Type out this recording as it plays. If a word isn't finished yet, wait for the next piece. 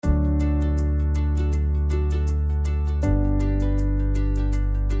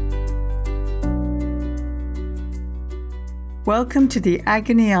Welcome to the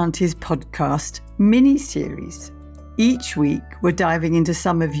Agony Aunties podcast mini-series. Each week, we're diving into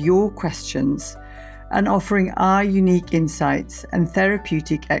some of your questions and offering our unique insights and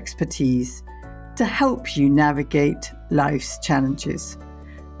therapeutic expertise to help you navigate life's challenges.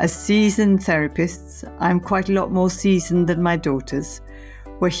 As seasoned therapists, I'm quite a lot more seasoned than my daughters.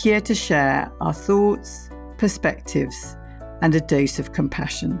 We're here to share our thoughts, perspectives, and a dose of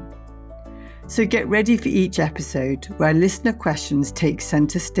compassion. So get ready for each episode where listener questions take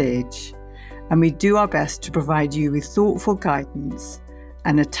centre stage, and we do our best to provide you with thoughtful guidance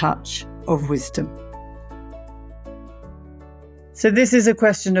and a touch of wisdom. So this is a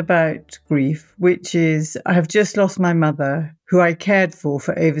question about grief, which is, I have just lost my mother, who I cared for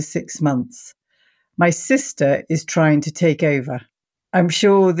over 6 months. My sister is trying to take over. I'm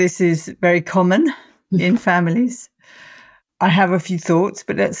sure this is very common in families. I have a few thoughts,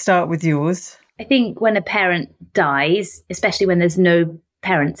 but let's start with yours. I think when a parent dies, especially when there's no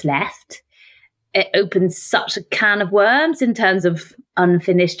parents left, it opens such a can of worms in terms of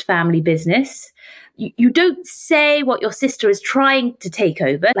unfinished family business. You don't say what your sister is trying to take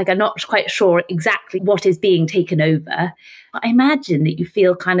over. Like, I'm not quite sure exactly what is being taken over. But I imagine that you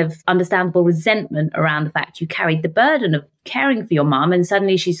feel kind of understandable resentment around the fact you carried the burden of caring for your mum, and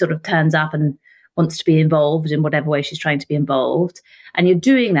suddenly she sort of turns up and wants to be involved in whatever way she's trying to be involved. And you're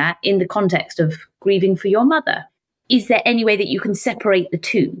doing that in the context of grieving for your mother. Is there any way that you can separate the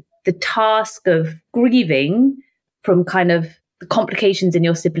two? The task of grieving from kind of the complications in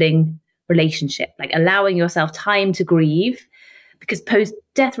your sibling relationship, like allowing yourself time to grieve, because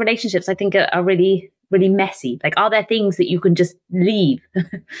post-death relationships, I think, are really, really messy. Like, are there things that you can just leave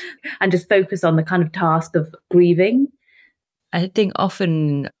and just focus on the kind of task of grieving? I think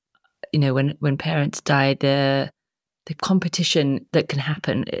often, when parents die, the competition that can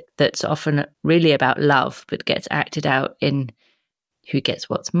happen, that's often really about love, but gets acted out in who gets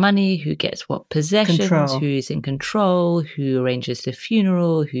what's money, who gets what possessions, who's in control, who arranges the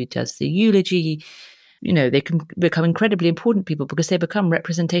funeral, who does the eulogy. They can become incredibly important people because they become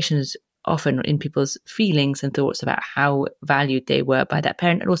representations often in people's feelings and thoughts about how valued they were by that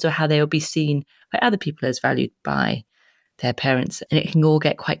parent, and also how they will be seen by other people as valued by their parents. And it can all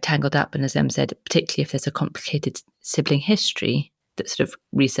get quite tangled up. And as Em said, particularly if there's a complicated sibling history that sort of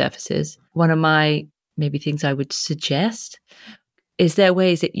resurfaces. One of my maybe things I would suggest is there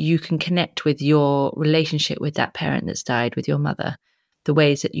ways that you can connect with your relationship with that parent that's died, with your mother, the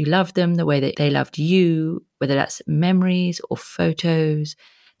ways that you loved them, the way that they loved you, whether that's memories or photos,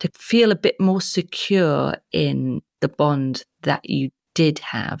 to feel a bit more secure in the bond that you did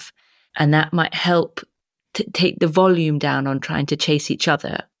have. And that might help to take the volume down on trying to chase each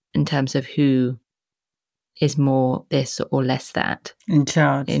other in terms of who is more this or less that. In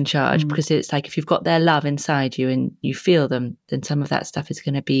charge. Because it's like, if you've got their love inside you and you feel them, then some of that stuff is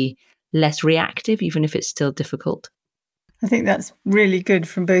going to be less reactive, even if it's still difficult. I think that's really good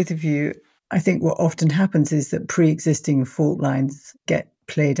from both of you. I think what often happens is that pre-existing fault lines get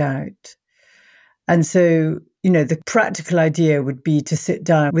played out. And so, the practical idea would be to sit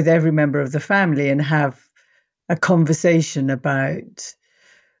down with every member of the family and have a conversation about,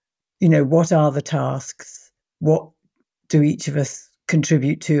 what are the tasks? What do each of us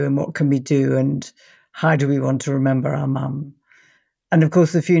contribute to, and what can we do, and how do we want to remember our mum? And of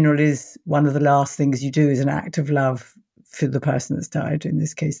course, the funeral is one of the last things you do as an act of love for the person that's died, in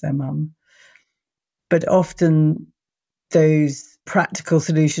this case, their mum. But often those practical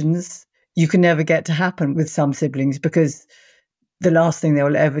solutions, you can never get to happen with some siblings, because the last thing they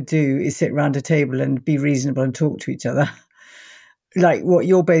will ever do is sit around a table and be reasonable and talk to each other. Like what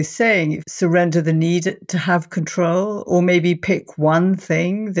you're both saying, surrender the need to have control, or maybe pick one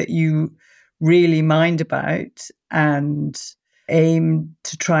thing that you really mind about and aim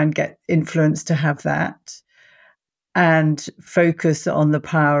to try and get influence to have that, and focus on the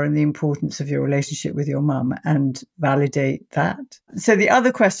power and the importance of your relationship with your mum and validate that. So the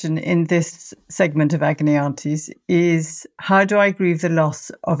other question in this segment of Agony Aunties is, how do I grieve the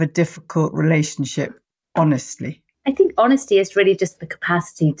loss of a difficult relationship honestly? I think honesty is really just the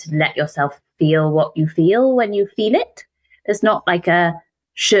capacity to let yourself feel what you feel when you feel it. There's not like a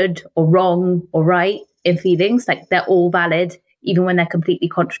should or wrong or right in feelings. Like, they're all valid, even when they're completely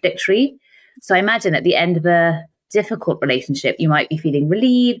contradictory. So I imagine at the end of a difficult relationship, you might be feeling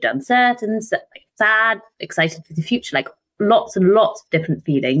relieved, uncertain, sad, excited for the future, like lots and lots of different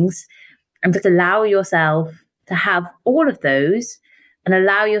feelings. And just allow yourself to have all of those, and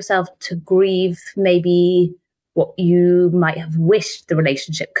allow yourself to grieve maybe what you might have wished the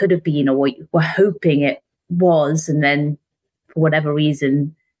relationship could have been, or what you were hoping it was, and then for whatever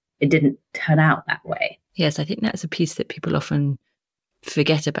reason it didn't turn out that way. Yes, I think that's a piece that people often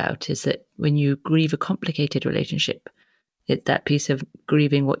forget about, is that when you grieve a complicated relationship, it's that piece of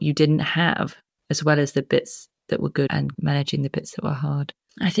grieving what you didn't have, as well as the bits that were good and managing the bits that were hard.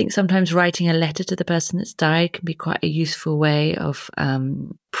 I think sometimes writing a letter to the person that's died can be quite a useful way of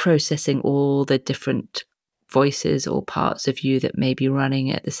processing all the different voices or parts of you that may be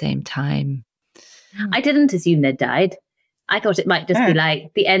running at the same time. I didn't assume they'd died. I thought it might just be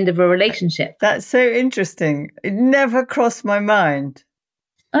like the end of a relationship. That's so interesting. It never crossed my mind.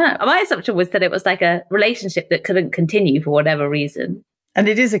 My assumption was that it was like a relationship that couldn't continue for whatever reason. And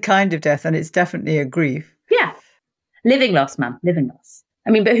it is a kind of death, and it's definitely a grief. Yeah. Living loss, ma'am. Living loss. I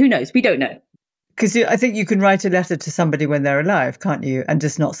mean, but who knows? We don't know. Because I think you can write a letter to somebody when they're alive, can't you? And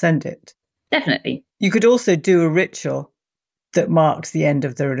just not send it. Definitely. You could also do a ritual that marks the end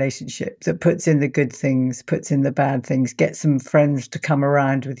of the relationship, that puts in the good things, puts in the bad things, get some friends to come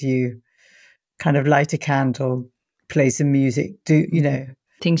around with you, kind of light a candle, play some music,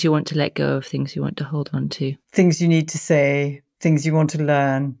 things you want to let go of, things you want to hold on to. Things you need to say, things you want to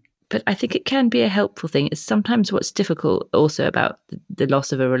learn. But I think it can be a helpful thing. It's sometimes what's difficult also about the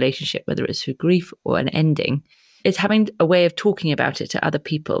loss of a relationship, whether it's through grief or an ending, is having a way of talking about it to other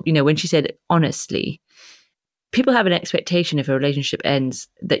people. When she said honestly, people have an expectation if a relationship ends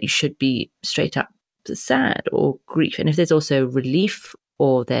that you should be straight up sad or grief. And if there's also relief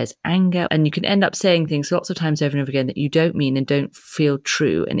or there's anger, and you can end up saying things lots of times over and over again that you don't mean and don't feel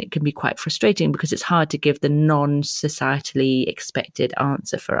true. And it can be quite frustrating because it's hard to give the non-societally expected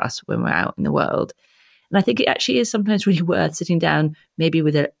answer for us when we're out in the world. And I think it actually is sometimes really worth sitting down, maybe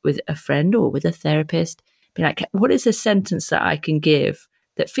with a friend or with a therapist, be like, what is a sentence that I can give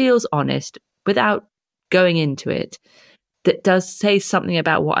that feels honest without going into it, that does say something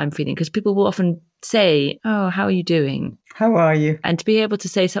about what I'm feeling? Because people will often say, oh, how are you doing? How are you? And to be able to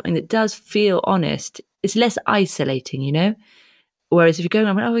say something that does feel honest, it's less isolating, Whereas if you're going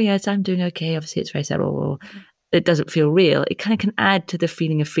on, oh, yes, I'm doing okay. Obviously, it's very sad, or it doesn't feel real. It kind of can add to the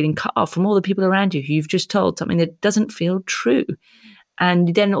feeling of feeling cut off from all the people around you who you've just told something that doesn't feel true. And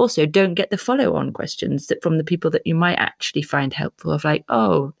you then also don't get the follow-on questions that from the people that you might actually find helpful of like,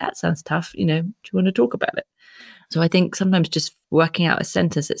 oh, that sounds tough. Do you want to talk about it? So I think sometimes just working out a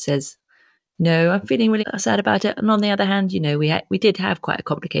sentence that says, no, I'm feeling really sad about it. And on the other hand, we did have quite a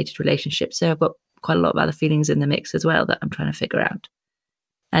complicated relationship. So I've got quite a lot of other feelings in the mix as well that I'm trying to figure out.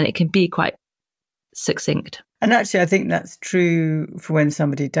 And it can be quite succinct. And actually, I think that's true for when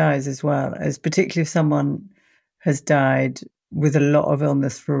somebody dies as well, as particularly if someone has died with a lot of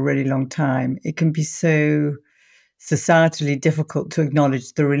illness for a really long time. It can be so societally difficult to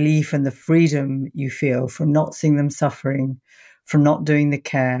acknowledge the relief and the freedom you feel from not seeing them suffering, from not doing the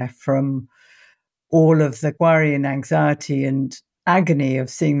care, from all of the worry and anxiety and agony of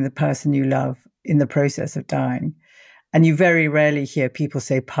seeing the person you love in the process of dying. And you very rarely hear people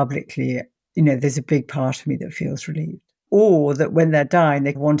say publicly, there's a big part of me that feels relieved. Or that when they're dying,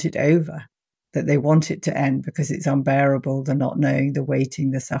 they want it over, that they want it to end because it's unbearable, the not knowing, the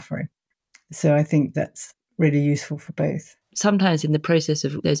waiting, the suffering. So I think that's really useful for both. Sometimes in the process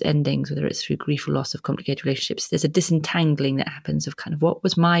of those endings, whether it's through grief or loss of complicated relationships, there's a disentangling that happens of kind of what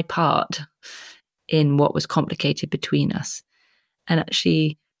was my part in what was complicated between us. And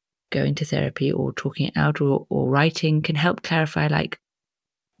actually going to therapy or talking it out or writing can help clarify, like,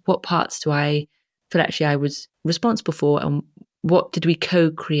 what parts do I feel actually I was responsible for and what did we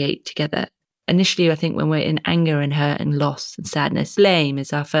co-create together? Initially, I think when we're in anger and hurt and loss and sadness, blame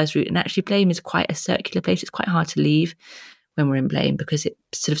is our first route. And actually blame is quite a circular place. It's quite hard to leave when we're in blame because it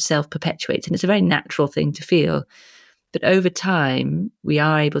sort of self-perpetuates and it's a very natural thing to feel. But over time, we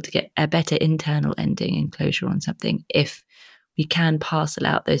are able to get a better internal ending and closure on something if we can parcel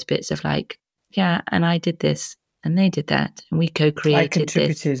out those bits of like, yeah, and I did this and they did that and we co-created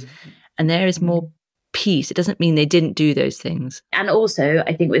this. And there is more peace. It doesn't mean they didn't do those things. And also,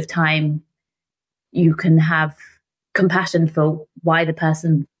 I think with time, you can have compassion for why the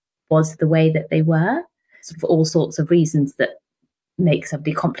person was the way that they were, for all sorts of reasons that make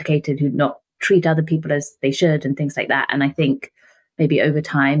somebody complicated who not treat other people as they should and things like that. And I think maybe over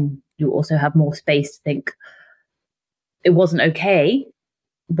time, you also have more space to think it wasn't okay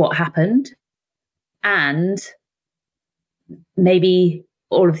what happened. And maybe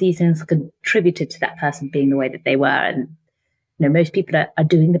all of these things contributed to that person being the way that they were. And, most people are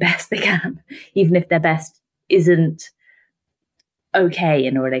doing the best they can, even if their best isn't okay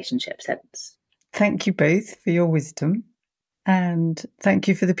in a relationship sense. Thank you both for your wisdom. And thank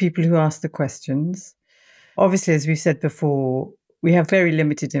you for the people who asked the questions. Obviously, as we've said before, we have very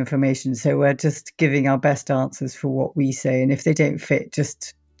limited information, so we're just giving our best answers for what we say. And if they don't fit,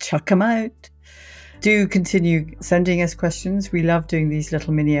 just chuck them out. Do continue sending us questions. We love doing these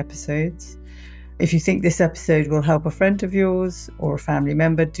little mini episodes. If you think this episode will help a friend of yours or a family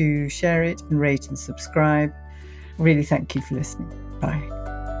member, do share it and rate and subscribe. Really thank you for listening. Bye.